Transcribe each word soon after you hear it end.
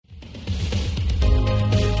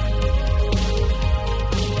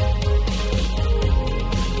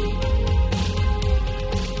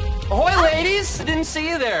didn't see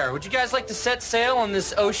you there. Would you guys like to set sail on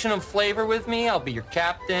this ocean of flavor with me? I'll be your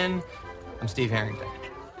captain. I'm Steve Harrington.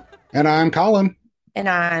 And I'm Colin. And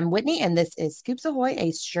I'm Whitney, and this is Scoops Ahoy,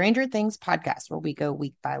 a Stranger Things podcast where we go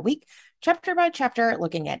week by week, chapter by chapter,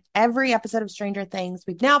 looking at every episode of Stranger Things.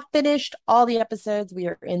 We've now finished all the episodes. We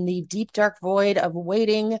are in the deep, dark void of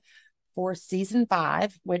waiting for season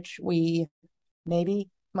 5, which we maybe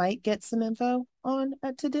might get some info on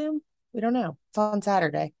to do. We don't know. It's on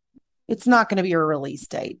Saturday. It's not going to be a release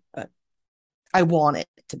date, but I want it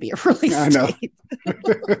to be a release date.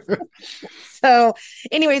 So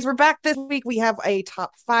anyways, we're back this week. We have a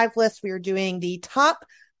top 5 list. We are doing the top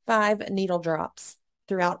 5 needle drops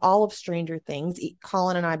throughout all of Stranger Things.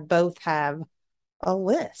 Colin and I both have a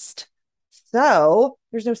list. So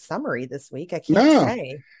there's no summary this week. I can't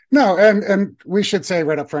say. No, and we should say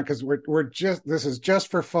right up front, because this is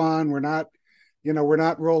just for fun. We're not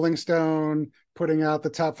Rolling Stone putting out the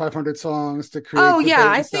top 500 songs to create. Oh yeah,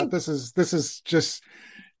 I think this is just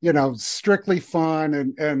strictly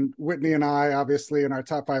fun. And Whitney and I, obviously, in our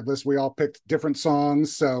top 5 list, we all picked different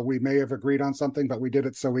songs, so we may have agreed on something, but we did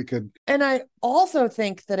it so we could. And I also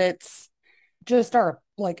think that it's just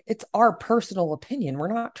it's our personal opinion. We're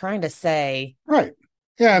not trying to say right.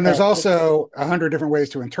 Yeah, and there's also 100 different ways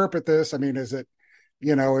to interpret this. I mean, is it,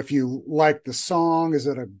 if you like the song, is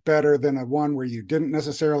it better than a one where you didn't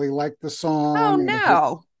necessarily like the song? Oh,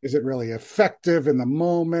 no. Is it really effective in the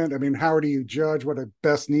moment? I mean, how do you judge what a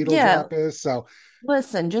best needle drop is? So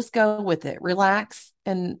listen, just go with it. Relax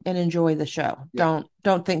and enjoy the show. Yeah.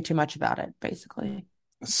 Don't think too much about it, basically.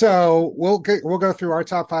 So we'll go through our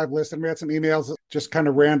top 5 list, and we had some emails, just kind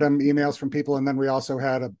of random emails from people. And then we also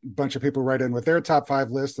had a bunch of people write in with their top 5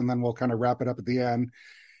 list, and then we'll kind of wrap it up at the end.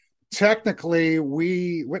 Technically,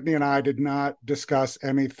 Whitney and I did not discuss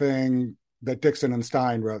anything that Dixon and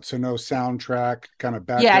Stein wrote. So no soundtrack kind of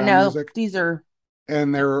background music. These are.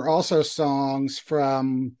 And there are also songs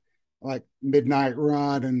from like Midnight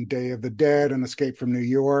Run and Day of the Dead and Escape from New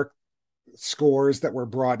York, scores that were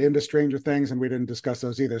brought into Stranger Things, and we didn't discuss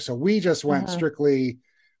those either. So we just went strictly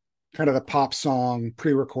kind of the pop song,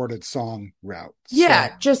 pre-recorded song route.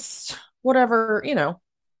 Yeah, just whatever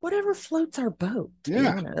floats our boat, to be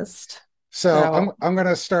honest. So I'm going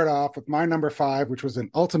to start off with my number 5, which was an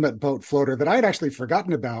ultimate boat floater that I'd actually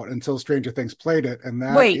forgotten about until Stranger Things played it. And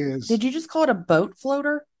that did you just call it a boat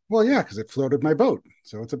floater? Well, yeah, because it floated my boat.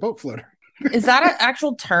 So it's a boat floater. Is that an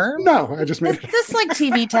actual term? No, I just made it. Is this like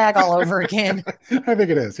TV tag all over again? I think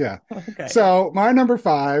it is, yeah. Okay. So my number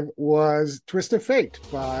 5 was Twist of Fate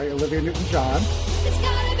by Olivia Newton-John. It's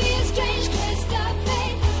gotta be a strange twist of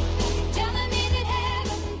fate, telling me that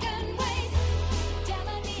heaven can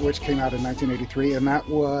wait, which came out in 1983. And that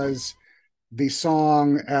was the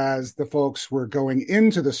song as the folks were going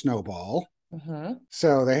into the snowball. Mm-hmm.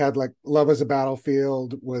 So they had like Love is a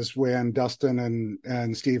Battlefield was when Dustin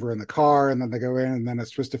and Steve are in the car, and then they go in, and then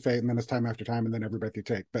it's Twist of Fate, and then it's Time After Time, and then Every Breath You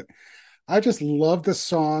Take. But I just love this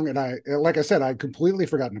song, and like I said, I'd completely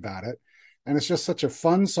forgotten about it, and it's just such a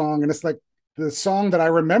fun song, and it's like the song that I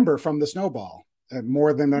remember from the Snowball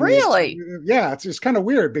more than really. Yeah, it's kind of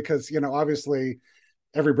weird because obviously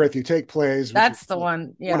Every Breath You Take plays. That's the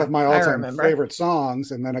one. Yeah, one of my all-time favorite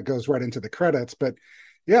songs, and then it goes right into the credits, but.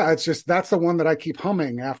 Yeah, it's just that's the one that I keep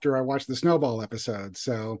humming after I watch the Snowball episode.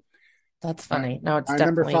 So that's funny. No, it's my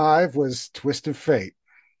definitely... number 5 was Twist of Fate.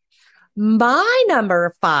 My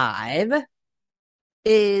number 5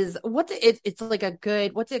 is it's like a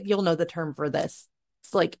good you'll know the term for this.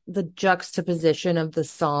 It's like the juxtaposition of the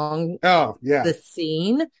song. Oh, yeah. The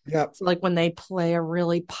scene. Yeah. So like when they play a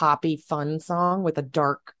really poppy, fun song with a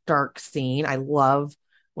dark, dark scene. I love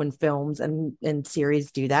when films and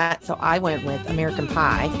series do that. So I went with American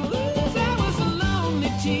Pie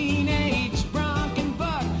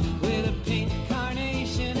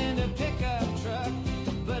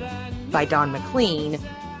by Don McLean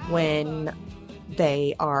when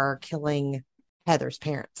they are killing Heather's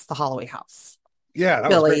parents, the Holloway house. Yeah,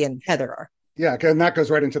 Billy and Heather are. Yeah, and that goes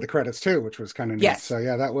right into the credits too, which was kind of neat. Yes. So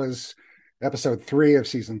yeah, that was episode 3 of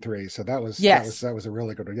season 3. So that was a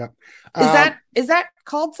really good one. Yep. Is that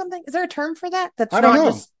called something? Is there a term for that? That's not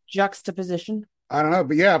just juxtaposition. I don't know,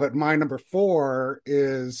 but my number 4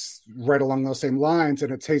 is right along those same lines,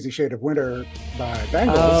 and it's Hazy Shade of Winter by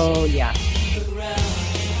Bangles. Oh yeah.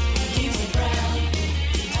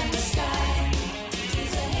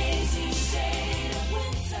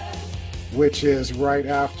 Which is right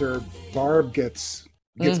after Barb gets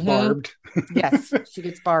barbed. Yes, she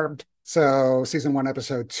gets barbed. So season 1,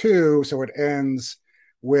 episode 2. So it ends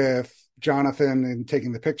with Jonathan and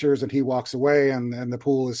taking the pictures, and he walks away, and the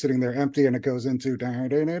pool is sitting there empty, and it goes into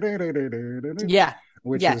yeah.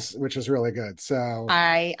 which is really good. So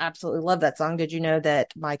I absolutely love that song. Did you know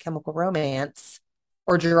that My Chemical Romance,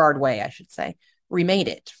 or Gerard Way, I should say, remade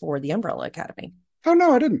it for the Umbrella Academy? Oh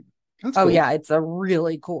no, I didn't. That's cool. Yeah, it's a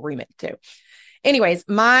really cool remake too. Anyways,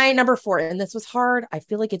 my number 4, and this was hard. I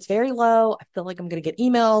feel like it's very low. I feel like I'm going to get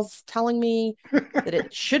emails telling me that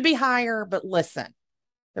it should be higher, but listen,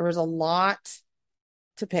 there was a lot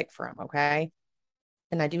to pick from, okay?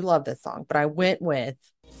 And I do love this song, but I went with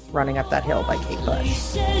Running Up That Hill by Kate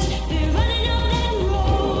Bush.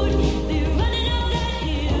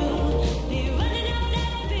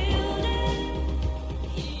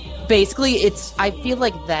 Basically, I feel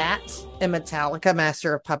like that and Metallica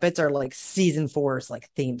Master of Puppets are like season 4's like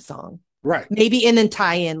theme song. Right. Maybe, and then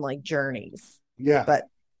tie in like Journeys. Yeah.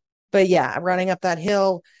 But yeah, Running Up That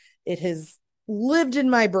Hill, it has lived in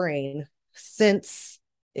my brain since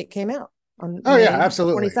it came out. May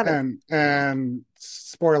absolutely. 27th. And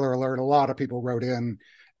spoiler alert, a lot of people wrote in,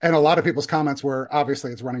 and a lot of people's comments were,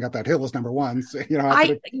 obviously it's Running Up That Hill is number 1. So,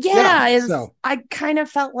 I kind of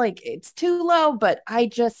felt like it's too low, but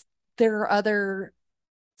there are other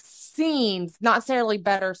scenes, not necessarily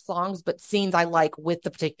better songs, but scenes I like with the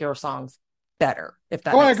particular songs better, if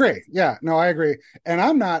that I agree. Sense. Yeah, no, I agree. And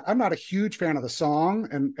I'm not a huge fan of the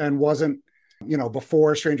song, and wasn't,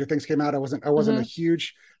 before Stranger Things came out, I wasn't a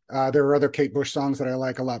huge there are other Kate Bush songs that I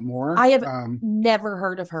like a lot more. I have never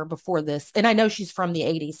heard of her before this, and I know she's from the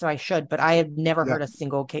 80s, so I should, but I have never heard a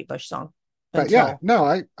single Kate Bush song. But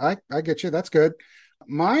I get you. That's good.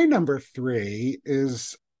 My number 3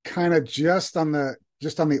 is kind of just on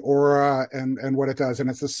the aura and what it does, and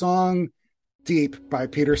it's the song Deep by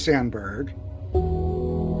Peter Sandberg.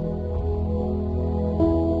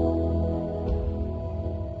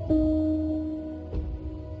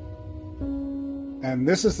 And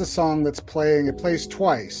this is the song that's playing. It plays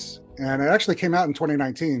twice, and it actually came out in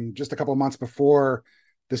 2019, just a couple of months before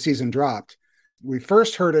the season dropped. We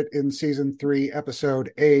first heard it in season 3,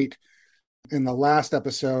 episode 8, in the last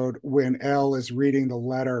episode when Elle is reading the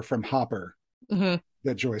letter from Hopper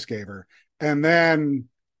that Joyce gave her. And then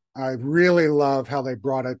I really love how they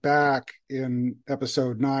brought it back in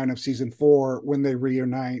episode 9 of season 4 when they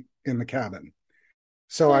reunite in the cabin.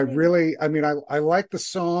 So I like the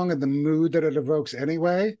song and the mood that it evokes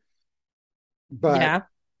anyway, but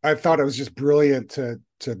I thought it was just brilliant to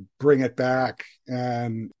bring it back,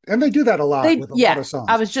 and they do that a lot with a lot of songs.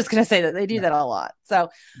 I was just going to say that they do that a lot. So,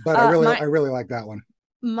 but I really like that one.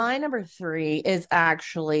 My number 3 is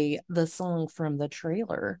actually the song from the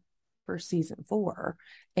trailer for season 4,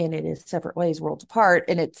 and it is Separate Ways, Worlds Apart,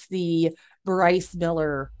 and it's the Bryce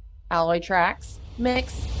Miller Alloy Tracks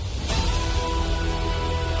mix.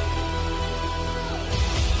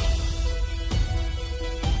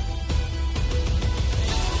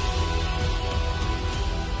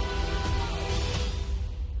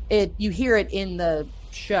 You hear it in the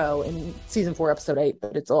show in season 4, episode 8,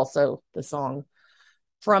 but it's also the song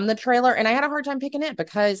from the trailer. And I had a hard time picking it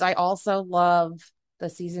because I also love the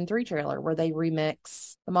season 3 trailer where they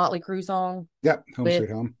remix the Motley Crue song. Yep. Home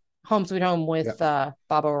Sweet Home with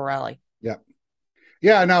Baba O'Reilly. Yep.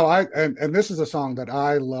 Yeah, no, and this is a song that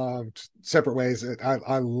I loved, Separate Ways.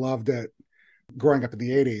 I loved it growing up in the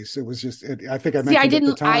 80s. It was just, I think I mentioned at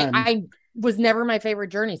the time. I was never my favorite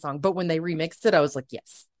Journey song, but when they remixed it, I was like,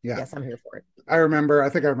 yes, I'm here for it. I remember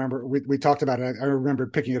we talked about it. I remember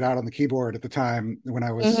picking it out on the keyboard at the time when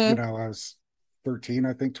I was, I was 13,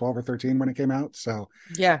 I think 12 or 13 when it came out. So,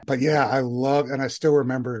 but I love, and I still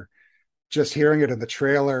remember just hearing it in the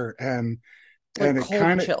trailer and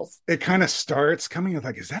it kind of starts coming with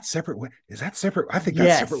like, is that Separate Way? Is that Separate? I think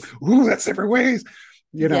that's Separate. Ooh, that's Separate Ways.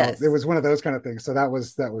 It was one of those kind of things. So that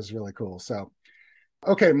was really cool. So,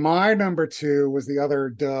 okay. My number 2 was the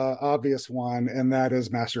other obvious one. And that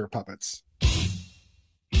is Master of Puppets.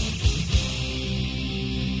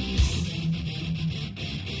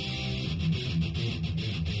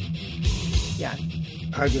 Yeah.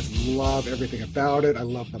 I just love everything about it. I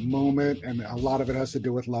love the moment. And a lot of it has to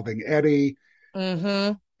do with loving Eddie.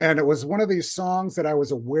 Mm-hmm. And it was one of these songs that I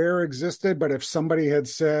was aware existed, but if somebody had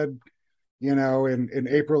said, in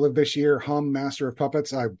April of this year, hum Master of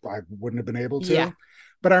Puppets, I wouldn't have been able to. Yeah.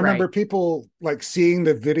 But I remember people like seeing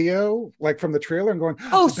the video, like from the trailer and going,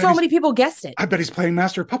 so many people guessed it. I bet he's playing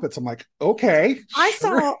Master of Puppets. I'm like, okay. I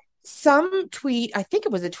saw some tweet, I think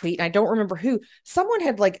it was a tweet, and I don't remember who, someone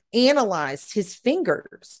had like analyzed his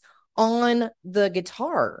fingers on the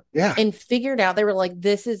guitar and figured out, they were like,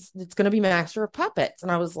 it's going to be Master of Puppets.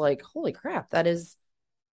 And I was like, holy crap, that is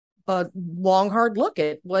a long, hard look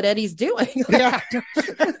at what Eddie's doing.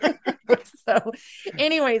 So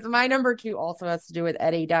anyways, my number 2 also has to do with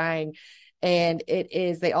Eddie dying. And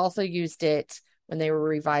they also used it when they were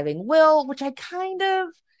reviving Will, which I kind of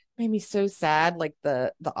made me so sad, like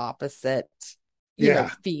the opposite, you know,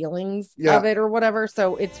 feelings of it or whatever.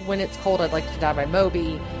 So it's When It's Cold, I'd Like to Die by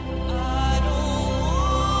Moby.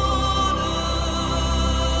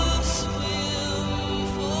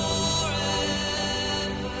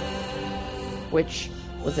 Which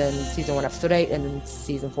was in season 1, episode 8, and then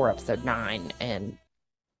season 4, episode 9. And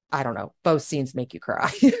I don't know, both scenes make you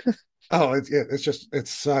cry. Oh, it's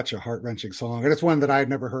such a heart-wrenching song. And it's one that I had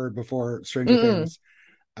never heard before Stranger Things.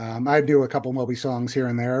 I do a couple Moby songs here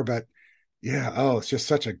and there, but yeah, it's just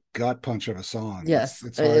such a gut punch of a song. Yes.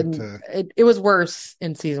 It's hard to... It was worse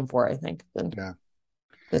in season 4, I think,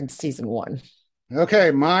 than season 1.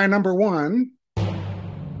 Okay, my number 1.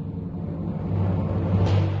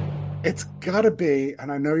 It's gotta be,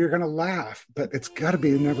 and I know you're gonna laugh, but it's gotta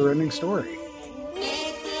be A Never Ending Story.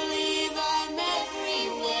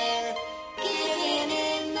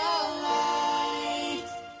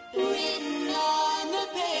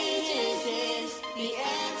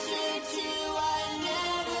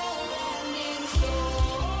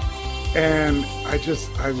 And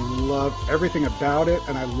I love everything about it,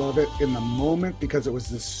 and I love it in the moment because it was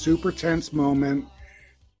this super tense moment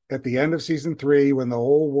at the end of season 3 when the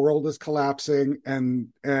whole world is collapsing and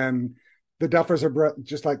the Duffers are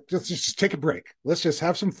just like, just take a break. Let's just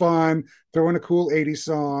have some fun, throw in a cool 80s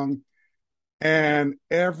song. And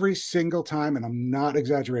every single time, and I'm not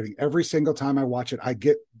exaggerating, every single time I watch it, I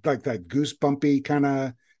get like that goosebumpy kind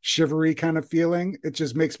of shivery kind of feeling. It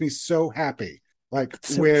just makes me so happy. Like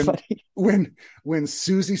when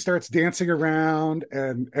Susie starts dancing around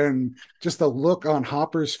and just the look on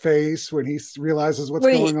Hopper's face when he realizes what's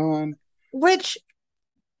going on. Which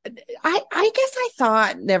I guess I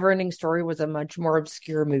thought Neverending Story was a much more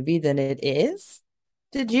obscure movie than it is.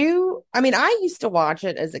 Did you? I mean, I used to watch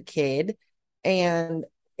it as a kid, and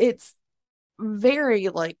it's very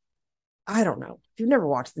like, I don't know. If you've never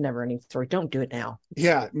watched The Neverending Story, don't do it now.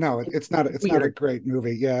 It's not a great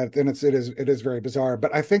movie. Yeah, and it is very bizarre.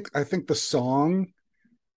 But I think the song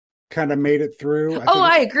kind of made it through.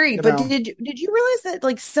 I agree. But did you realize that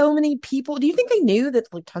like so many people? Do you think they knew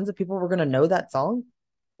that like tons of people were going to know that song,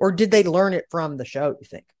 or did they learn it from the show? You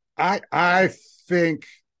think? I think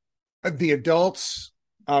the adults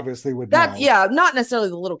obviously would know. Yeah, not necessarily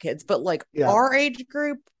the little kids, but like our age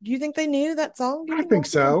group. Do you think they knew that song? I think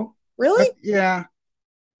so. Really?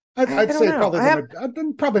 I'd say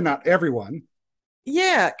probably not everyone.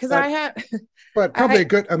 Yeah, because but probably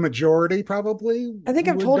a majority. Probably. I think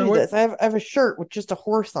I've told you this. I have a shirt with just a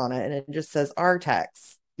horse on it, and it just says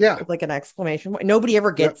Artax. Yeah, with like an exclamation point. Nobody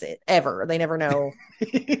ever gets it ever. They never know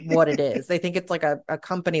what it is. They think it's like a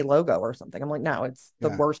company logo or something. I'm like, no, it's the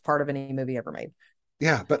worst part of any movie ever made.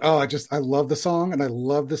 Yeah, but I love the song and I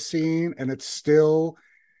love the scene, and it's still.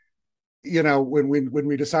 You know, when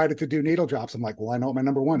we decided to do needle drops, I'm like, well, I know what my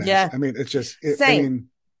number 1 is. Yeah. I mean, it's just same.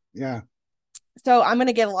 Yeah. So I'm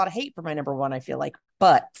gonna get a lot of hate for my number 1, I feel like,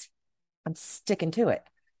 but I'm sticking to it.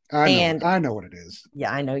 I know what it is.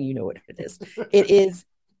 Yeah, I know you know what it is. It is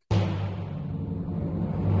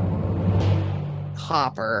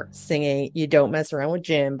Hopper singing "You Don't Mess Around with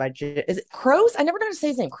Jim" by Jim. Is it Croce? I never know how to say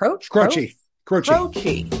his name. Croce.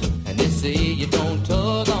 And they say you don't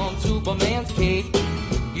tug on Superman's cape.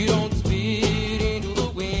 You don't spit into the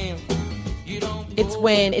wind.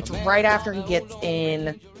 It's right after he gets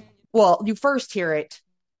in. Well, you first hear it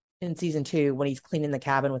in season 2 when he's cleaning the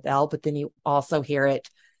cabin with Elle, but then you also hear it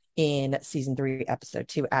in season 3, episode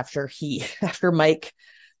 2, after Mike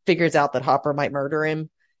figures out that Hopper might murder him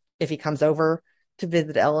if he comes over to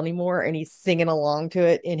visit Elle anymore, and he's singing along to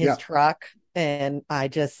it in his truck. And I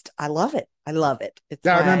love it. I love it.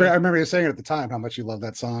 I remember you saying it at the time how much you love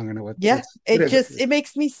that song, and it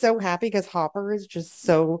makes me so happy because Hopper is just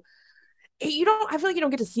so. I feel like you don't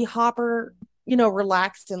get to see Hopper,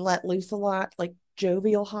 relaxed and let loose a lot, like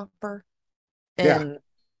jovial Hopper. And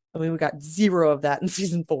I mean, we got 0 of that in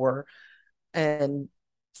season 4, and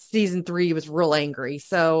season 3 was real angry.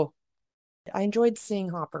 So I enjoyed seeing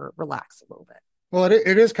Hopper relax a little bit. Well,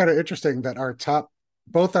 it is kind of interesting that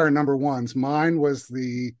both our number 1s, mine was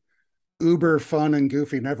the uber fun and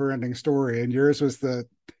goofy Never-Ending Story, and yours was the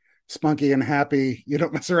spunky and happy You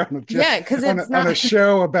Don't Mess Around with Jim. Yeah, because it's on a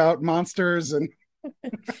show about monsters and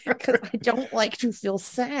because I don't like to feel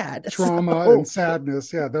sad, trauma and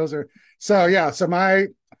sadness. Yeah, those are so my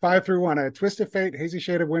 5 through 1. I had Twist of Fate, Hazy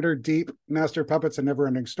Shade of Winter, Deep, Master of Puppets, and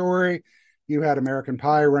Never-Ending Story. You had American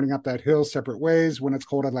Pie, Running Up That Hill, Separate Ways, When It's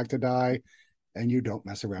Cold, I'd Like to Die, and You Don't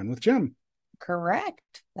Mess Around with Jim.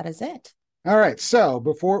 Correct. That is it. All right. So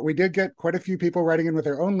before we did get quite a few people writing in with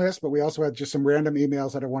their own list, but we also had just some random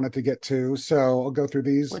emails that I wanted to get to. So I'll go through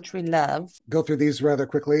these. Which we love. Go through these rather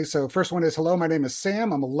quickly. So first one is, hello, my name is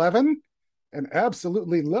Sam. I'm 11 and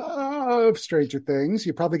absolutely love Stranger Things.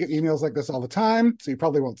 You probably get emails like this all the time, so you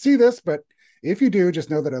probably won't see this, but if you do, just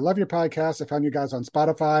know that I love your podcast. I found you guys on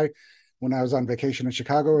Spotify when I was on vacation in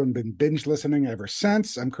Chicago and been binge listening ever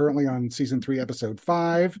since. I'm currently on season 3, episode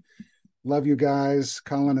 5. Love you guys.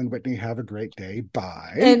 Colin and Whitney, have a great day.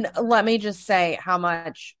 Bye. And let me just say how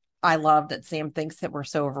much I love that Sam thinks that we're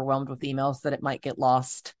so overwhelmed with emails that it might get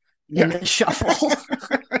lost in the shuffle.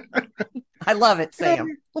 I love it,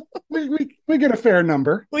 Sam. We get a fair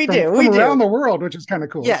number. We from do. Around the world, which is kind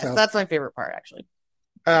of cool. Yes, so. That's my favorite part, actually.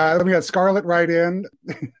 Then we had Scarlett write in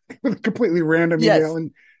with a completely random email,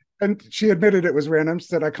 and she admitted it was random. She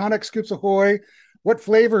said, iconic Scoops Ahoy. What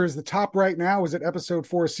flavor is the top right now? Is it episode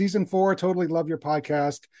 4, season 4? Totally love your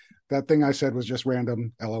podcast. That thing I said was just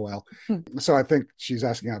random, LOL. So I think she's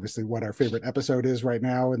asking, obviously, what our favorite episode is right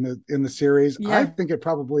now in the series. Yeah. I think it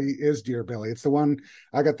probably is Dear Billy. It's the one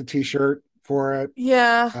I got the T-shirt for it.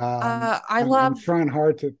 Yeah, I'm trying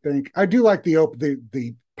hard to think. I do like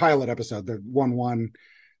the pilot episode, the 1-1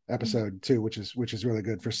 episode too, which is really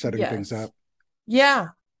good for setting things up. Yeah.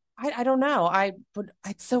 I don't know.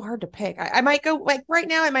 It's so hard to pick. I might go like right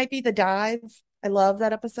now. It might be The Dive. I love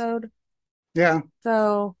that episode. Yeah.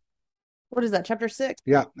 So, what is that? Chapter 6.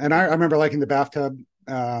 Yeah, and I remember liking the bathtub.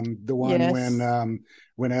 The one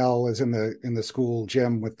when Elle is in the school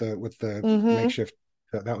gym with the makeshift.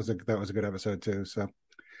 That was a good episode too. So,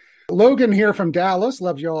 Logan here from Dallas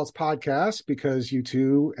loves y'all's podcast because you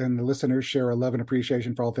two and the listeners share a love and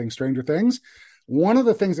appreciation for all things Stranger Things. One of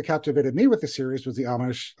the things that captivated me with the series was the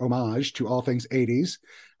homage to all things 80s.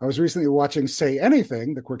 I was recently watching Say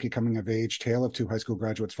Anything, the quirky coming-of-age tale of 2 high school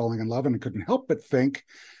graduates falling in love, and I couldn't help but think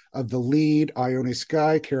of the lead Ione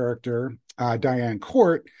Skye character, Diane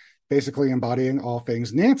Court, basically embodying all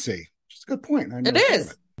things Nancy, which is a good point. It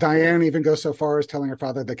is. Diane even goes so far as telling her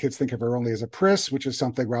father that kids think of her only as a priss, which is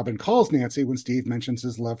something Robin calls Nancy when Steve mentions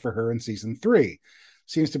his love for her in season 3.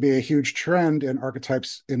 Seems to be a huge trend in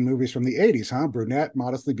archetypes in movies from the 80s, huh? Brunette,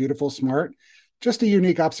 modestly beautiful, smart. Just a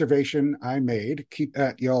unique observation I made. Keep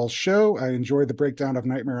at y'all's show. I enjoyed the breakdown of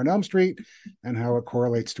Nightmare on Elm Street and how it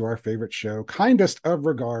correlates to our favorite show. Kindest of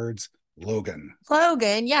regards, Logan.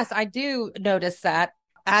 Logan, yes, I do notice that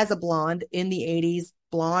as a blonde in the 80s,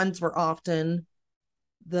 blondes were often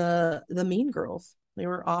the mean girls. They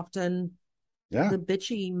were often the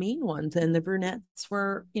bitchy mean ones, and the brunettes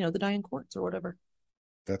were, the Diane Courts or whatever.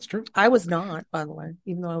 That's true. I was not, by the way,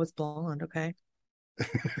 even though I was blonde. Okay.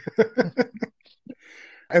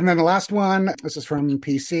 And then the last one, this is from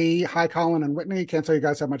PC. Hi, Colin and Whitney. Can't tell you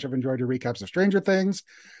guys how much I've enjoyed your recaps of Stranger Things.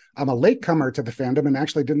 I'm a latecomer to the fandom and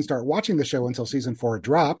actually didn't start watching the show until season 4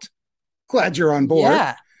 dropped. Glad you're on board.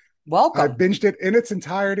 Yeah. Welcome. I binged it in its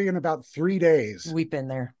entirety in about 3 days. We've been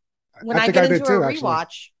there. When I get into a rewatch,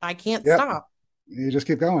 actually. I can't stop. You just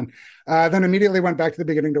keep going. Then immediately went back to the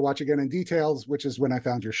beginning to watch again in details, which is when I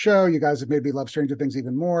found your show. You guys have made me love Stranger Things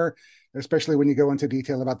even more, especially when you go into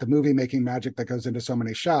detail about the movie making magic that goes into so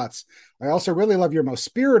many shots. I also really love your most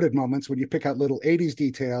spirited moments when you pick out little 80s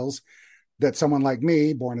details that someone like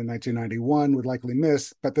me, born in 1991, would likely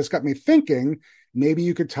miss. But this got me thinking, maybe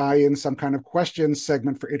you could tie in some kind of questions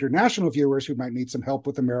segment for international viewers who might need some help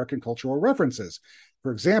with American cultural references.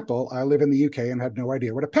 For example, I live in the UK and had no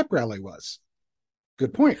idea what a pep rally was.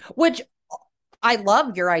 Good point. Which I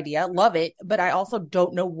love your idea, love it, but I also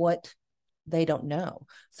don't know what they don't know.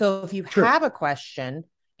 So if you have a question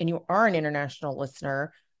and you are an international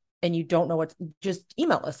listener and you don't know what, just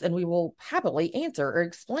email us and we will happily answer or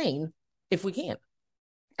explain if we can.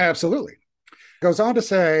 Absolutely. Goes on to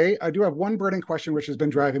say, I do have one burning question which has been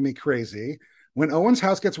driving me crazy. When Owen's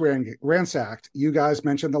house gets ransacked, you guys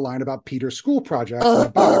mentioned the line about Peter's school project.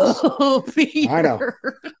 Peter. I know.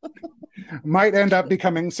 Might end up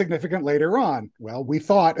becoming significant later on. Well, we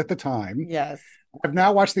thought at the time. Yes. I've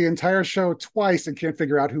now watched the entire show twice and can't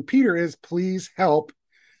figure out who Peter is. Please help.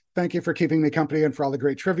 Thank you for keeping me company and for all the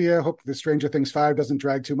great trivia. Hope the Stranger Things 5 doesn't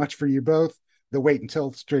drag too much for you both. The wait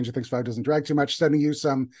until Stranger Things 5 doesn't drag too much. Sending you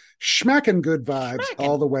some schmackin' good vibes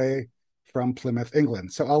all the way from Plymouth,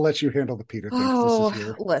 England. So I'll let you handle the Peter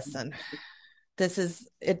thing. Listen,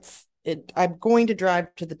 I'm going to drive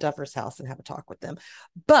to the Duffer's house and have a talk with them.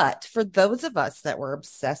 But for those of us that were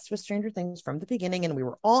obsessed with Stranger Things from the beginning, and we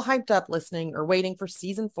were all hyped up listening or waiting for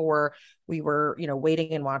season 4, we were,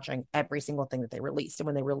 waiting and watching every single thing that they released. And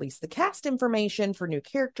when they released the cast information for new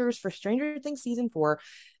characters for Stranger Things season 4,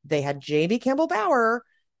 they had J.B. Campbell Bower.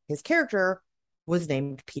 His character was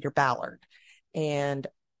named Peter Ballard. And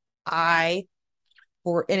and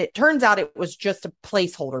it turns out it was just a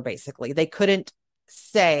placeholder, basically. They couldn't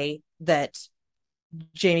say that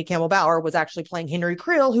Jamie Campbell Bower was actually playing Henry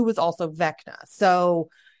Creel, who was also Vecna. So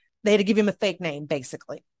they had to give him a fake name,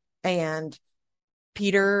 basically. And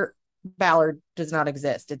Peter Ballard does not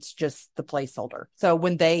exist. It's just the placeholder. So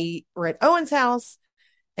when they were at Owen's house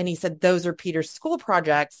and he said, those are Peter's school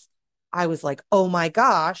projects, I was like, oh my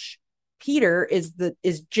gosh, Peter is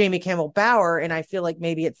Jamie Campbell Bower. And I feel like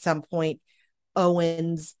maybe at some point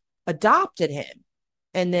Owens adopted him.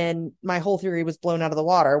 And then my whole theory was blown out of the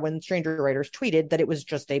water when Stranger Writers tweeted that it was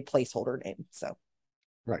just a placeholder name. So,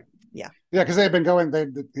 right. Yeah. Yeah, because they've been going.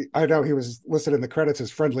 I know he was listed in the credits as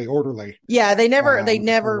Friendly Orderly. Yeah, they never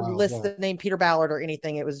list the name Peter Ballard or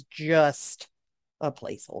anything. It was just a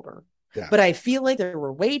placeholder. Yeah. But I feel like there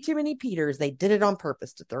were way too many Peters. They did it on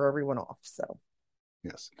purpose to throw everyone off. So,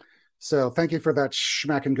 yes. So thank you for that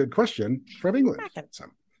schmacking good question from England. So,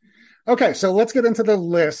 okay, so let's get into the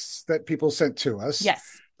lists that people sent to us.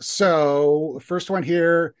 Yes. So first one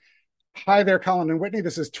here. Hi there, Colin and Whitney.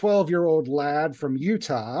 This is 12-year-old lad from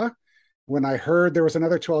Utah. When I heard there was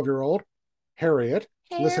another 12-year-old, Harriet,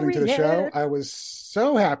 listening to the show, I was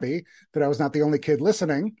so happy that I was not the only kid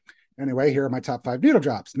listening. Anyway, here are my top 5 needle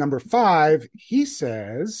drops. Number 5, he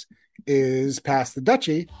says, is Pass the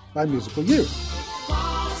Dutchie by Musical Youth.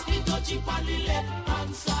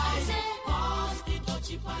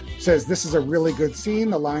 Says, this is a really good scene.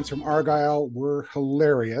 The lines from Argyle were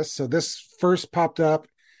hilarious. So this first popped up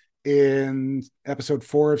in episode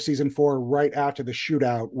 4 of season 4, right after the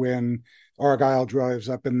shootout when Argyle drives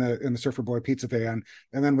up in the Surfer Boy pizza van,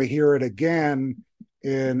 and then we hear it again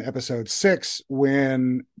in episode 6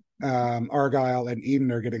 when Argyle and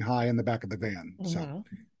Eden are getting high in the back of the van. Mm-hmm. So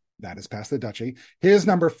that is Pass the Dutchie. His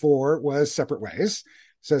number 4 was Separate Ways.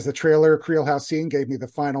 Says the trailer Creel House scene gave me the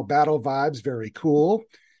final battle vibes. Very cool.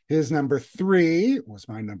 His number 3 was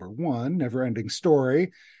my number 1, Never Ending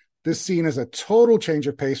Story. This scene is a total change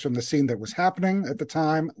of pace from the scene that was happening at the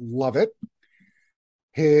time. Love it.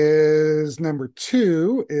 His number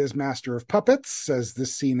 2 is Master of Puppets. Says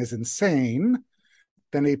this scene is insane.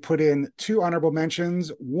 Then he put in 2 honorable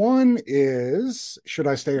mentions. One is Should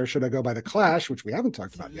I Stay or Should I Go by The Clash, which we haven't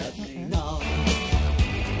talked about yet.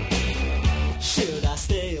 Should I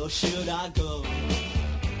stay or should I go?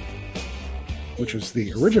 Which was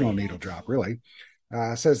the original needle drop, really.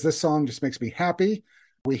 Says this song just makes me happy.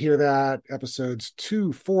 We hear that episodes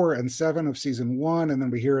 2, 4, and 7 of season 1, and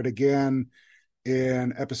then we hear it again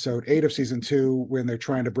in episode 8 of season 2 when they're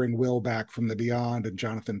trying to bring Will back from the beyond, and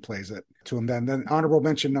Jonathan plays it to him then. Then honorable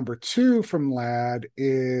mention number 2 from Lad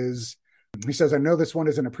is, he says, I know this one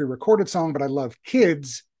isn't a pre-recorded song, but I love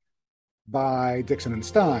Kids by Dixon and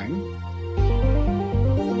Stein.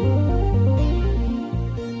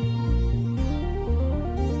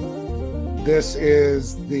 This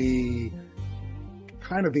is the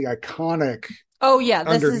kind of the iconic. Oh yeah,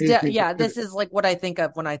 this is like what I think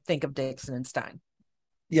of when I think of Dixon and Stein.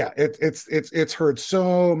 Yeah, it's heard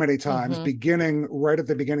so many times, beginning right at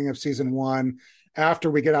the beginning of season 1, after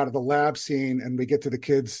we get out of the lab scene and we get to the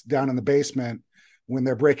kids down in the basement when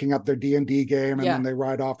they're breaking up their D&D game, and then they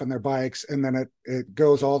ride off on their bikes, and then it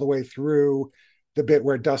goes all the way through the bit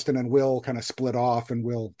where Dustin and Will kind of split off and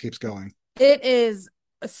Will keeps going. It is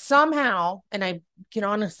somehow, and I can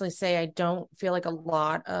honestly say I don't feel like a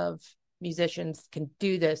lot of musicians can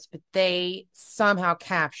do this, but they somehow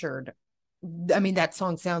captured, I mean, that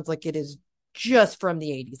song sounds like it is just from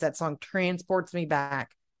the 80s. That song transports me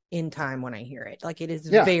back in time when I hear it. Like, it is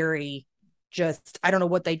very just, I don't know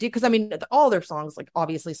what they did, because I mean, all their songs like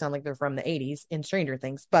obviously sound like they're from the 80s in Stranger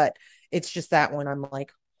Things, but it's just that one I'm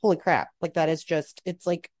like, holy crap, like that is just, it's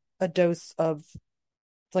like it's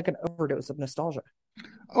like an overdose of nostalgia.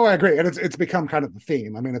 Oh, I agree. And it's become kind of the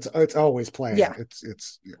theme. I mean, it's always playing. Yeah.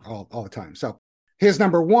 It's all the time. So his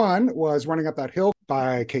number 1 was Running Up That Hill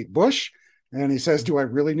by Kate Bush. And he says, do I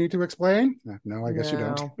really need to explain? No, I guess you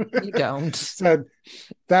don't. You don't. Said,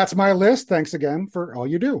 that's my list. Thanks again for all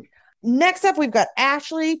you do. Next up, we've got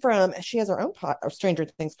Ashley she has her own Stranger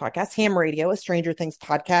Things podcast, Ham Radio, a Stranger Things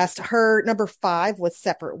podcast. Her number 5 was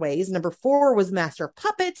Separate Ways. Number 4 was Master of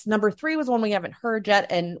Puppets. Number 3 was one we haven't heard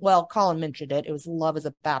yet. And well, Colin mentioned it. It was Love is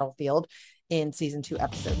a Battlefield in season 2,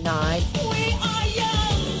 episode 9. We are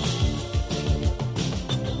young.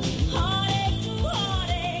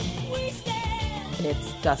 Heartache, we stand. And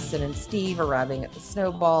it's Dustin and Steve arriving at the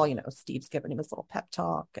Snowball. You know, Steve's giving him his little pep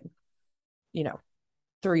talk, and, you know,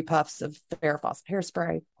 3 puffs of Farrah Fawcett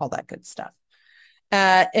hairspray, all that good stuff.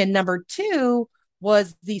 And number 2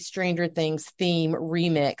 was the Stranger Things theme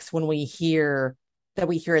remix when we hear at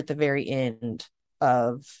the very end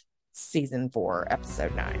of season 4,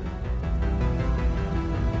 episode 9.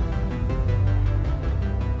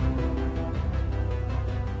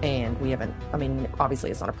 And we haven't, I mean, obviously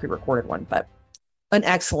it's not a pre-recorded one, but an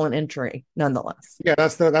excellent entry nonetheless. Yeah,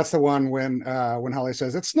 that's the one when Holly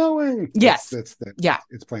says it's snowing. Yes. It's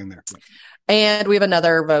playing there. And we have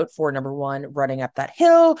another vote for number 1, Running Up That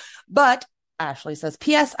Hill. But Ashley says,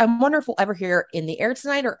 P.S. I wonder if we'll ever hear In the Air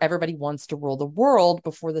Tonight or Everybody Wants to Rule the World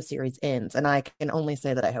before the series ends. And I can only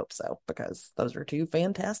say that I hope so, because those are 2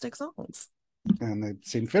 fantastic songs. And they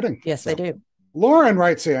seem fitting. Yes, they do. Lauren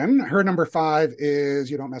writes in, her number 5 is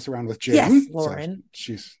You Don't Mess Around with Jim. Yes, Lauren. So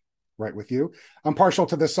she's right with you. I'm partial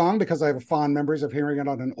to this song because I have fond memories of hearing it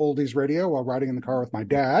on an oldies radio while riding in the car with my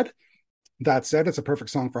dad. That said, it's a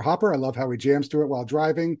perfect song for Hopper. I love how he jams to it while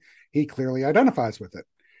driving. He clearly identifies with it.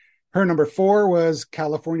 Her number 4 was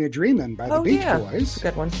California Dreamin' by the Beach Boys.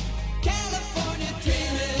 Good one.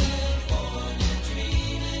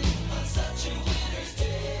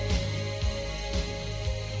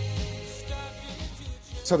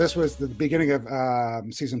 So this was the beginning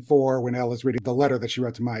of season 4 when Elle is reading the letter that she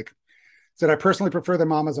wrote to Mike. Said, I personally prefer the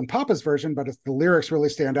Mamas and Papas version, but if the lyrics really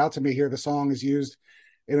stand out to me here, the song is used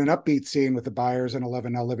in an upbeat scene with the Byers and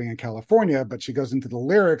 11 now living in California. But she goes into the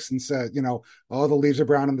lyrics and said, all the leaves are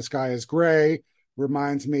brown and the sky is gray.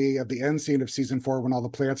 Reminds me of the end scene of season 4 when all the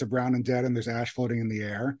plants are brown and dead and there's ash floating in the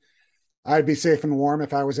air. I'd be safe and warm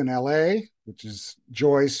if I was in LA, which is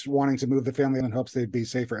Joyce wanting to move the family in hopes they'd be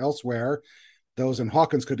safer elsewhere. Those in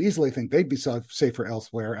Hawkins could easily think they'd be safer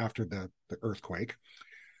elsewhere after the earthquake.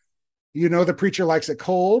 The preacher likes it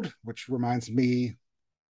cold, which reminds me,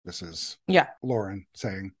 this is Lauren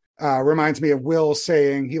saying, reminds me of Will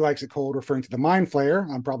saying he likes it cold, referring to the mind flayer.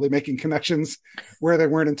 I'm probably making connections where they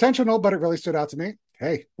weren't intentional, but it really stood out to me.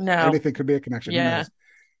 Hey, anything could be a connection. Yeah.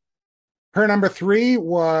 Her number 3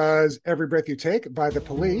 was Every Breath You Take by The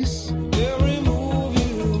Police.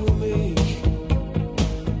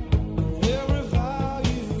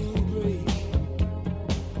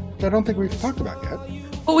 I don't think we've talked about yet.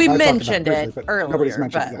 Well, we mentioned it briefly, earlier,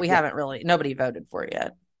 but we haven't really, nobody voted for it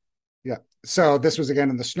yet. Yeah. So this was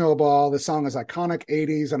again in the Snowball. The song is iconic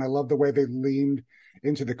 80s, and I love the way they leaned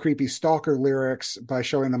into the creepy stalker lyrics by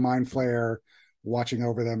showing the mind flayer watching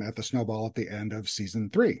over them at the Snowball at the end of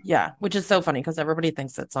season 3. Yeah, which is so funny because everybody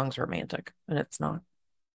thinks that song's romantic, and it's not.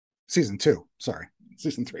 Season 2. Sorry.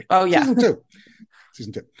 Season 3. Oh, yeah.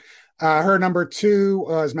 Season 2. Her number 2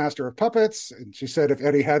 was Master of Puppets. And she said if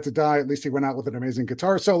Eddie had to die, at least he went out with an amazing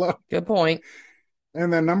guitar solo. Good point.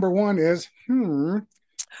 And then number 1 is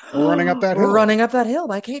Running Up That Hill. Running Up That Hill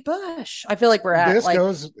by Kate Bush. I feel like we're at the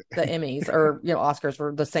Emmys or Oscars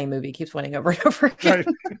where the same movie keeps winning over and over again.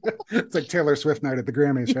 Right. It's like Taylor Swift night at the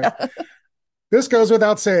Grammys, right? Yeah. This goes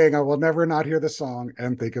without saying. I will never not hear the song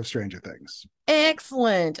and think of Stranger Things.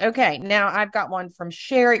 Excellent. Okay, now I've got one from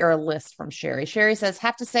Sherry, or a list from Sherry. Sherry says,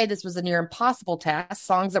 have to say this was a near impossible task.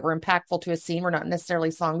 Songs that were impactful to a scene were not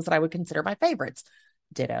necessarily songs that I would consider my favorites.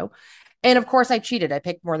 Ditto. And of course I cheated. I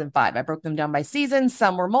picked more than 5. I broke them down by seasons.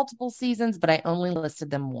 Some were multiple seasons, but I only listed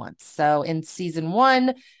them once. So in season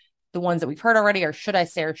 1, the ones that we've heard already are Should I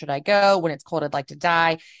Stay or Should I Go? When It's Cold, I'd Like to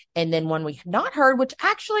Die. And then one we have not heard, which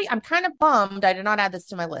actually I'm kind of bummed I did not add this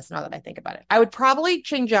to my list now that I think about it. I would probably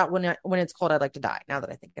change out When It's Cold, I'd Like to Die, now that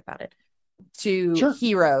I think about it, to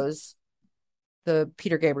Heroes, the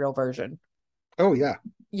Peter Gabriel version. Oh, yeah.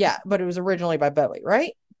 Yeah, but it was originally by Bowie,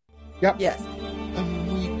 right? Yep. Yes.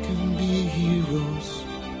 And we can be heroes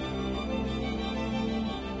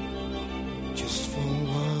just for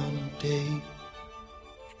one day.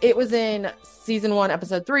 It was in season 1,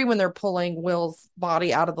 episode 3, when they're pulling Will's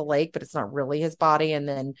body out of the lake, but it's not really his body. And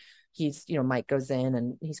then he's, Mike goes in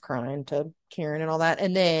and he's crying to Karen and all that.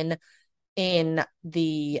 And then in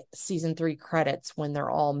the season 3 credits, when they're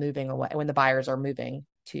all moving away, when the Byers are moving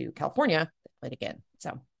to California, they played again.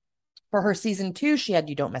 So for her season 2, she had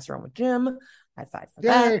You Don't Mess Around with Jim. High five for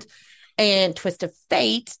that. And Twist of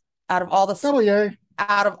Fate. Out of all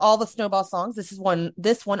the Snowball songs,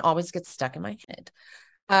 this one always gets stuck in my head.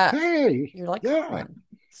 You're like, Colin.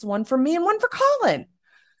 It's one for me and one for Colin.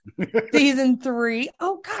 Season 3.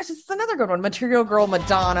 Oh gosh, this is another good one. Material Girl,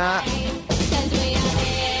 Madonna.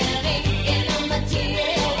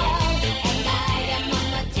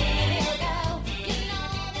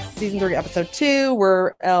 Season 3, episode 2,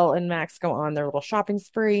 where Elle and Max go on their little shopping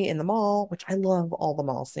spree in the mall, which I love all the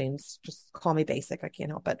mall scenes. Just call me basic. I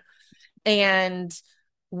can't help it. And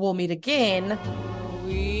We'll Meet Again.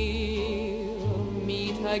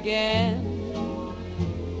 Again,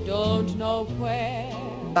 don't know where.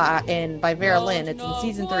 By Vera Lynn. It's in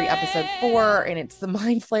season 3, episode 4, and it's the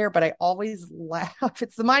Mind Flayer, but I always laugh.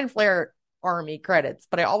 It's the Mind Flayer Army credits,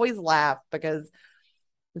 but I always laugh because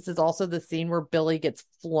this is also the scene where Billy gets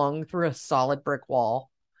flung through a solid brick wall.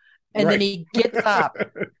 And then he gets up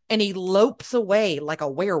and he lopes away like a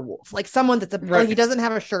werewolf, like someone that's he doesn't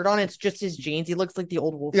have a shirt on. It's just his jeans. He looks like the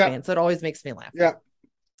old Wolfman. So it always makes me laugh. Yeah.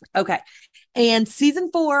 Okay. And season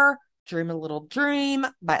 4, Dream a Little Dream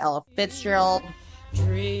by Ella Fitzgerald.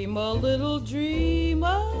 Dream a little dream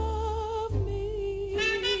of me.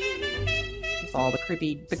 It's all the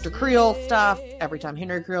creepy Victor Creel stuff. Every time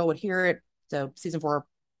Henry Creel would hear it. So season 4,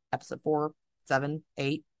 episode 4, 7,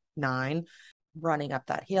 8, 9. Running up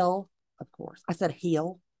that hill, of course. I said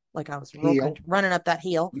heel, like I was running up that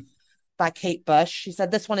hill by Kate Bush. She said,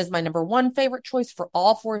 this one is my number 1 favorite choice for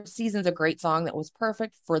all 4 seasons. A great song that was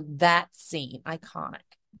perfect for that scene. Iconic,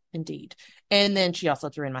 indeed. And then she also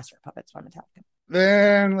threw in Master of Puppets by Metallica.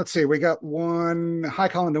 Then let's see. We got one. Hi,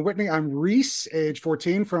 Colin and Whitney. I'm Reese, age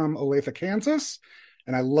 14 from Olathe, Kansas.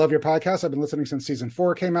 And I love your podcast. I've been listening since season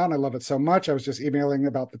 4 came out, and I love it so much. I was just emailing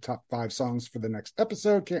about the top 5 songs for the next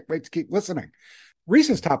episode. Can't wait to keep listening.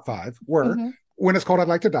 Reese's top 5 were When It's Cold, I'd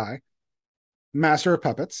Like to Die, Master of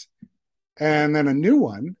Puppets, and then a new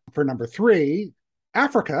one for number 3,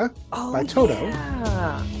 Africa by Toto.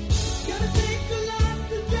 Yeah.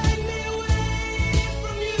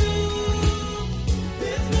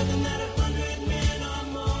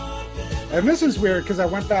 And this is weird because I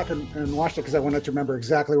went back and watched it because I wanted to remember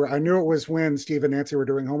exactly where. I knew it was when Steve and Nancy were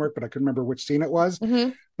doing homework, but I couldn't remember which scene it was.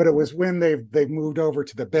 But it was when they've moved over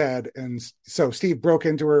to the bed, and so Steve broke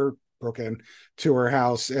into her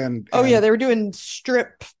house, and they were doing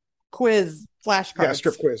strip quiz flashcards. Yeah,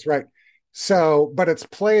 strip quiz, right? So, but it's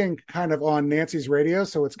playing kind of on Nancy's radio,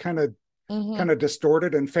 so it's kind of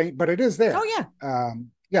distorted and faint, but it is there. Oh yeah,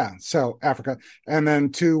 yeah. So Africa, and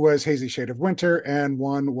then 2 was Hazy Shade of Winter, and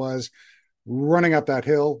 1 was Running Up That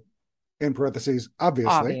Hill, in parentheses,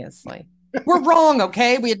 obviously. We're wrong,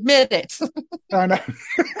 okay? We admit it. I know.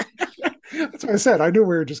 That's what I said. I knew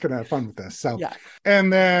we were just going to have fun with this. So, yeah.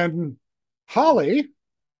 And then Holly,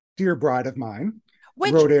 Dear Bride of Mine,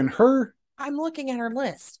 wrote in her... I'm looking at her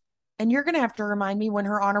list, and you're going to have to remind me when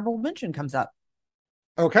her honorable mention comes up.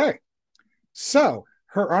 Okay. So,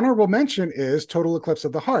 her honorable mention is Total Eclipse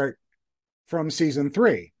of the Heart from season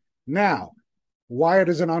 3. Now, why it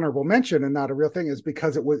is an honorable mention and not a real thing is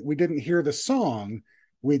because we didn't hear the song.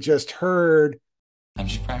 We just heard.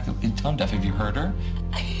 She's practically tone deaf. Have you heard her?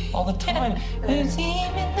 All the time.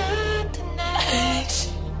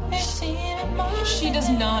 She does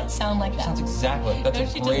not sound like that. Sounds exactly like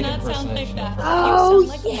that's a great impersonation of her.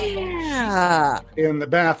 Oh, yeah. In the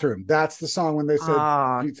bathroom. That's the song when they said.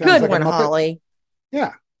 Good one, Holly.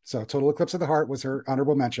 Yeah. So Total Eclipse of the Heart was her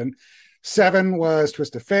honorable mention. 7 was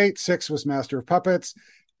Twist of Fate. 6 was Master of Puppets.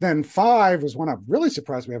 Then 5 was one I'm really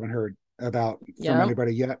surprised we haven't heard about from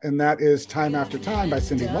anybody yet, and that is Time After Time by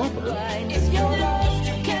Cyndi Lauper. If you're lost,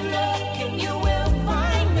 you can look and you will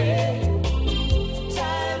find me.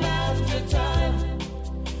 Time after time.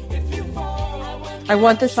 If you fall, I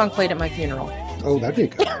want this song played at my funeral. Oh, that'd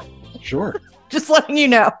be good. Sure. Just letting you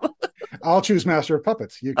know. I'll choose Master of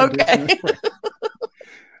Puppets. You can do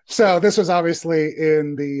So this was obviously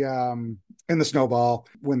in the snowball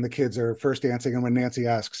when the kids are first dancing and when Nancy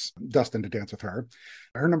asks Dustin to dance with her.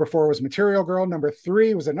 Her number 4 was Material Girl. Number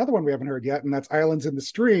 3 was another one we haven't heard yet, and that's Islands in the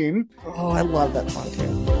Stream. Oh, I love that song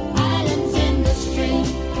too. Islands in the stream,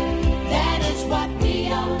 that is what we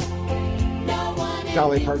are. No one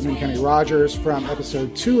Dolly Parton and Kenny Rogers from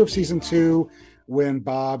episode 2 of season 2, when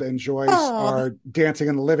Bob and Joyce are dancing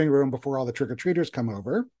in the living room before all the trick-or-treaters come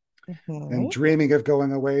over. And dreaming of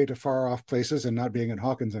going away to far off places and not being in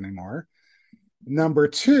Hawkins anymore. Number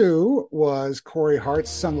 2 was Corey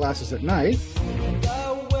Hart's Sunglasses at Night.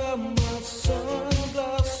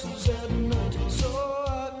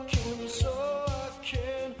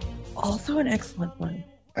 Also an excellent one.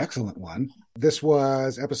 Excellent one. This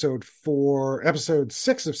was episode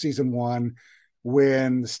 6 of season 1,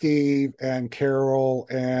 when Steve and Carol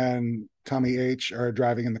and Tommy H are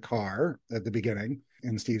driving in the car at the beginning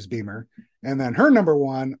in Steve's Beamer. And then her number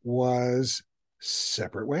 1 was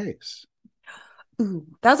Separate Ways. Ooh,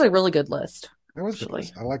 that was a really good list. That was a good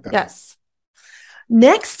list. I like that. Yes.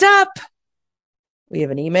 Next up, we have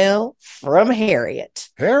an email from Harriet.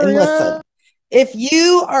 Harriet! And listen, if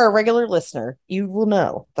you are a regular listener, you will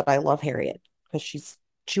know that I love Harriet because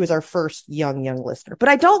she was our first young listener. But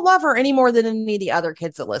I don't love her any more than any of the other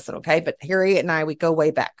kids that listen, okay? But Harriet and I, we go way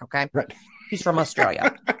back, okay? Right. She's from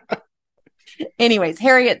Australia. Anyways,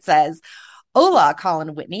 Harriet says, Hola, Colin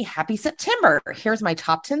and Whitney. Happy September. Here's my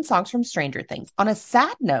top 10 songs from Stranger Things. On a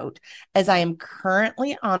sad note, as I am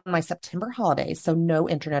currently on my September holidays, so no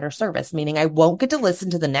internet or service, meaning I won't get to listen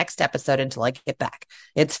to the next episode until I get back.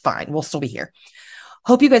 It's fine. We'll still be here.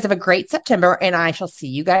 Hope you guys have a great September, and I shall see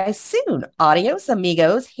you guys soon. Adios,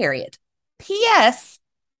 amigos, Harriet. P.S.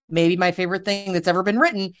 Maybe my favorite thing that's ever been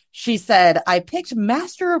written. She said, I picked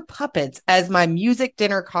Master of Puppets as my music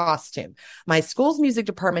dinner costume. My school's music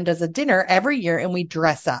department does a dinner every year and we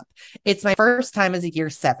dress up. It's my first time as a year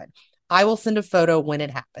 7. I will send a photo when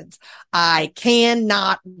it happens. I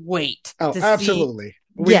cannot wait. Oh, absolutely.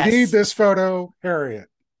 We Yes. need this photo, Harriet.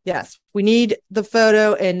 Yes, we need the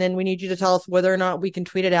photo, and then we need you to tell us whether or not we can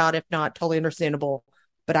tweet it out. If not, totally understandable.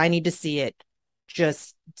 But I need to see it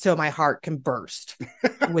just so my heart can burst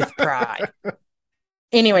with pride.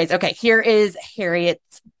 Anyways, okay, here is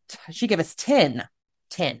Harriet's. She gave us 10.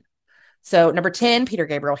 So number 10, Peter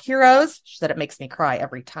Gabriel, Heroes. She said it makes me cry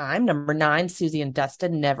every time. Number 9, Susie and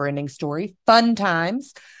Dustin, Never Ending Story, Fun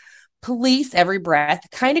Times. Police, Every Breath,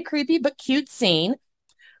 kind of creepy but cute scene.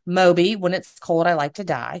 Moby, When It's Cold, I Like to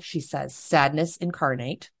Die. She says Sadness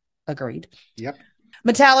Incarnate. Agreed. Yep.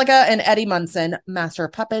 Metallica and Eddie Munson, Master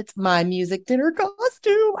of Puppets, my music dinner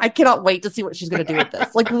costume. I cannot wait to see what she's going to do with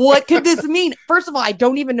this. Like, what could this mean? First of all, I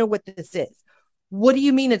don't even know what this is. What do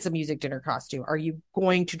you mean it's a music dinner costume? Are you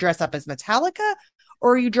going to dress up as Metallica,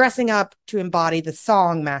 or are you dressing up to embody the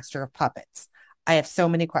song Master of Puppets? I have so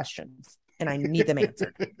many questions and I need them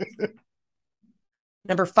answered.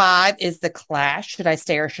 Number 5 is The Clash. Should I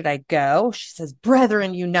stay or should I go? She says,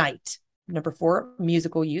 Brethren Unite. Number 4,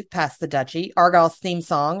 Musical Youth, Pass the Duchy. Argyle's theme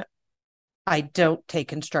song. I don't take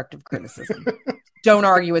constructive criticism. Don't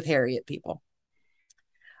argue with Harriet, people.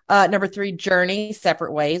 Number 3, Journey,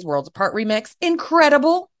 Separate Ways, Worlds Apart remix.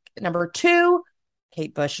 Incredible. Number 2,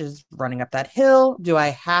 Kate Bush's Running Up That Hill. Do I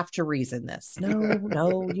have to reason this? No,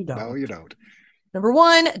 you don't. No, you don't. Number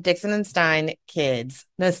 1, Dixon and Stein Kids.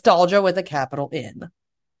 Nostalgia with a capital N.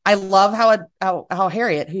 I love how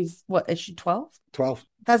Harriet, who's, what, is she 12? 12.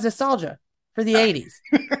 Has nostalgia for the 80s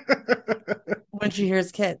when she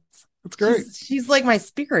hears Kids. That's great. She's like my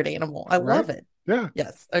spirit animal. I love it. Yeah.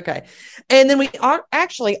 Yes. Okay. And then we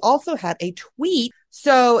actually also had a tweet.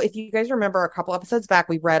 So if you guys remember a couple episodes back,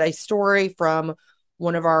 we read a story from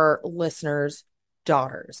one of our listeners'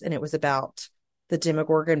 daughters, and it was about the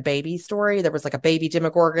Demogorgon baby story. There was like a baby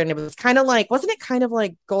Demogorgon. It was kind of like, wasn't it kind of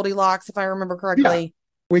like Goldilocks, if I remember correctly? Yeah.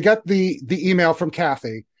 We got the email from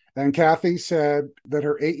Kathy, and Kathy said that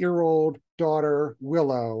her 8-year-old daughter,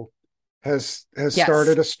 Willow, has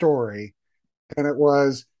started a story. And it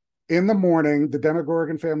was, in the morning, the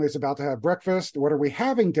Demogorgon family is about to have breakfast. What are we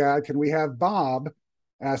having, Dad? Can we have Bob?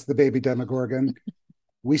 Asked the baby Demogorgon.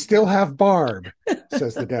 We still have Barb,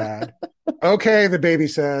 says the dad. Okay, the baby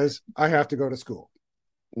says, I have to go to school.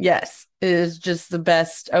 Yes, it is just the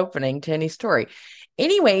best opening to any story.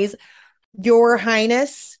 Anyways, Your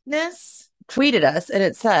Highnessness tweeted us, and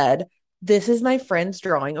it said, this is my friend's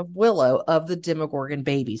drawing of Willow of the Demogorgon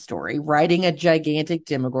baby story, writing a gigantic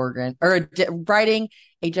Demogorgon, or writing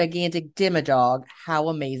a gigantic Demodog. How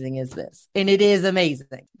amazing is this? And it is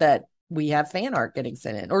amazing that we have fan art getting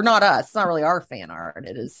sent in, or not us. It's not really our fan art.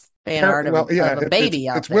 It is fan art of a baby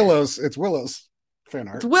out there. It's Willow's fan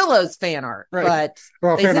art. It's Willow's fan art, right?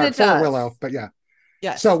 But fan art for Willow, but yeah.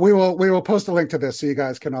 Yes. So we will post a link to this so you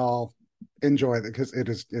guys can all enjoy it, because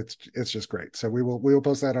it's just great. So we will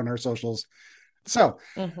post that on our socials. So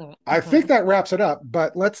I think that wraps it up,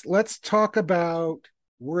 but let's talk about,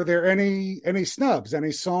 were there any snubs,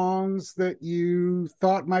 any songs that you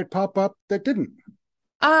thought might pop up that didn't?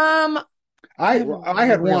 I had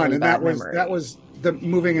really one, and that memory. was the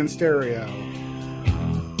Moving in Stereo.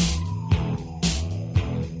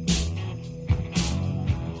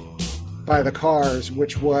 By the Cars,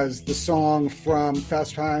 which was the song from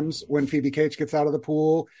Fast Times when Phoebe Cates gets out of the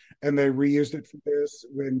pool, and they reused it for this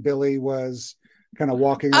when Billy was kind of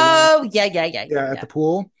walking around. Yeah, at the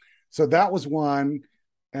pool. So that was one.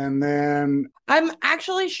 And then I'm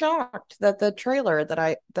actually shocked that the trailer that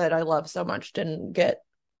I love so much didn't get.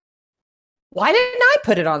 Why didn't I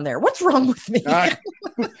put it on there? What's wrong with me?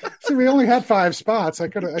 See, we only had 5 spots. I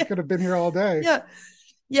could have been here all day. Yeah.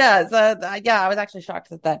 I was actually shocked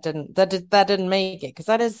that didn't make it,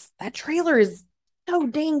 because that trailer is so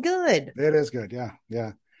dang good. It is good.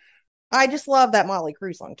 Yeah. I just love that Motley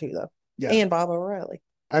Crue song too, though. Yeah. And Bob O'Reilly.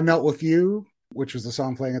 I Melt With You, which was the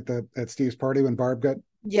song playing at Steve's party when Barb got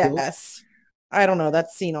killed. Yes. I don't know.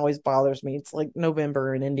 That scene always bothers me. It's like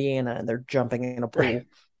November in Indiana and they're jumping in a pool. Right.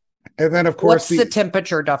 And then, of course, what's the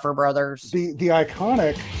temperature, Duffer Brothers? The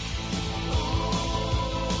iconic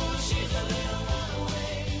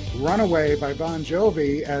Runaway by Bon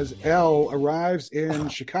Jovi as Elle arrives in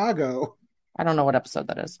Chicago. I don't know what episode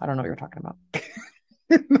that is. I don't know what you're talking about.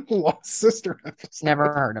 The Lost Sister episode.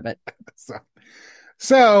 Never heard of it.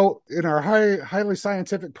 So in our highly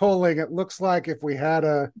scientific polling, it looks like if we had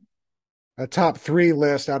a top 3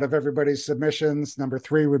 list out of everybody's submissions, number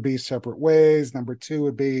 3 would be Separate Ways, number 2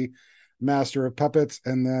 would be Master of Puppets,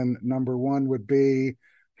 and then number 1 would be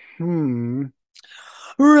Running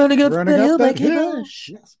Up the Hill by Kate Bush.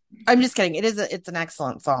 Yes. I'm just kidding. It's an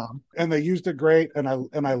excellent song. And they used it great, and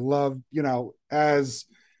I love, it's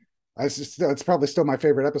probably still my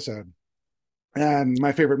favorite episode. And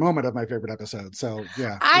my favorite moment of my favorite episode. So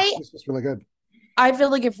yeah, it's really good. I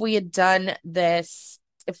feel like if we did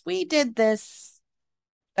this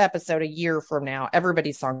episode a year from now,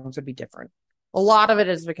 everybody's songs would be different. A lot of it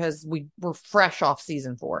is because we were fresh off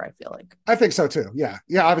season 4, I feel like. I think so too. Yeah.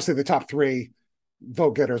 Yeah. Obviously the top 3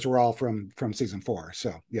 vote getters were all from season 4.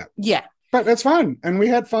 So yeah. Yeah. But it's fun. And we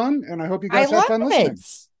had fun. And I hope you guys had fun listening.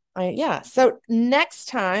 Yeah. So next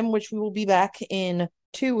time, which we will be back in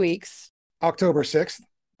 2 weeks, October 6th,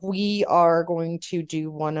 we are going to do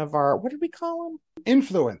one of our, what did we call them?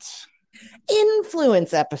 Influence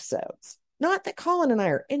episodes. Not that Colin and I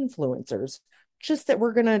are influencers, just that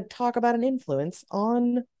we're going to talk about an influence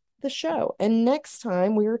on the show. And next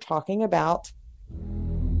time we're talking about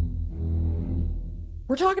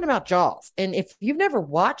Jaws. And if you've never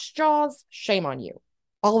watched Jaws, shame on you.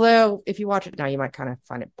 Although if you watch it now, you might kind of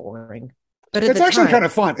find it boring. But it's actually kind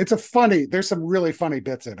of fun. There's some really funny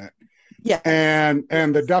bits in it. Yeah.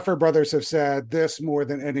 And the Duffer Brothers have said this more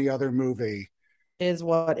than any other movie is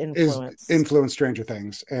what influenced Stranger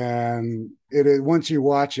Things. And it is, once you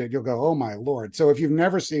watch it, you'll go, oh my Lord. So if you've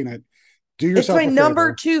never seen it, do yourself a favor. It's my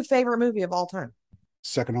number 2 favorite movie of all time.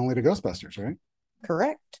 Second only to Ghostbusters, right?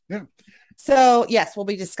 Correct. Yeah. So yes, we'll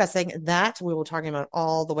be discussing that. We will be talking about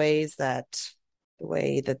all the way that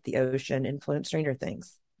the ocean influenced Stranger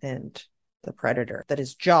Things and the predator that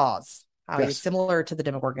is Jaws. How he's similar to the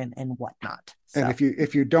Demogorgon and whatnot. So. And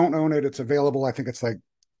if you don't own it, it's available. I think it's like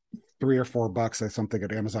 $3 or $4 or something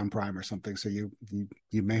at Amazon Prime or something. So you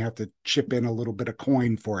may have to chip in a little bit of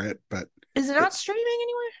coin for it. But is it not streaming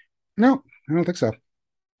anywhere? No, I don't think so.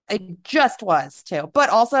 It just was too. But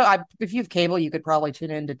also, if you have cable, you could probably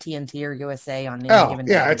tune into TNT or USA on any given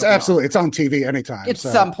day. It's absolutely. It's on TV anytime. At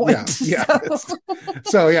some point. Yeah.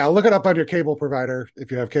 So yeah, look it up on your cable provider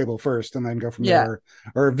if you have cable first, and then go from there.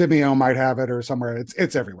 Or Vimeo might have it, or somewhere.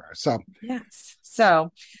 It's everywhere. So yes.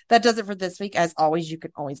 So that does it for this week. As always, you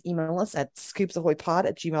can always email us at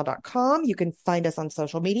scoopsahoypod@gmail.com. You can find us on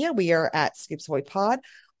social media. We are at scoopsahoypod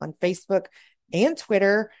on Facebook and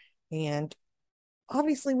Twitter. And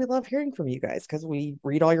obviously, we love hearing from you guys because we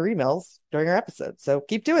read all your emails during our episodes. So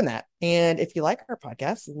keep doing that. And if you like our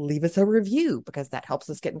podcast, leave us a review because that helps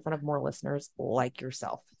us get in front of more listeners like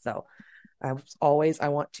yourself. So as always, I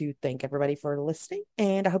want to thank everybody for listening,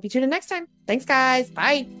 and I hope you tune in next time. Thanks, guys.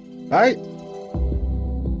 Bye. Bye.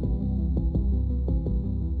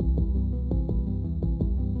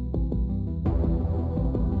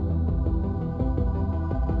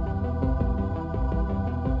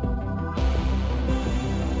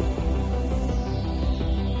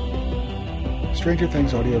 Stranger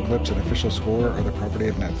Things audio clips and official score are the property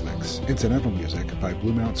of Netflix. Incidental music by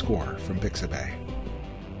Blue Mount Score from Pixabay.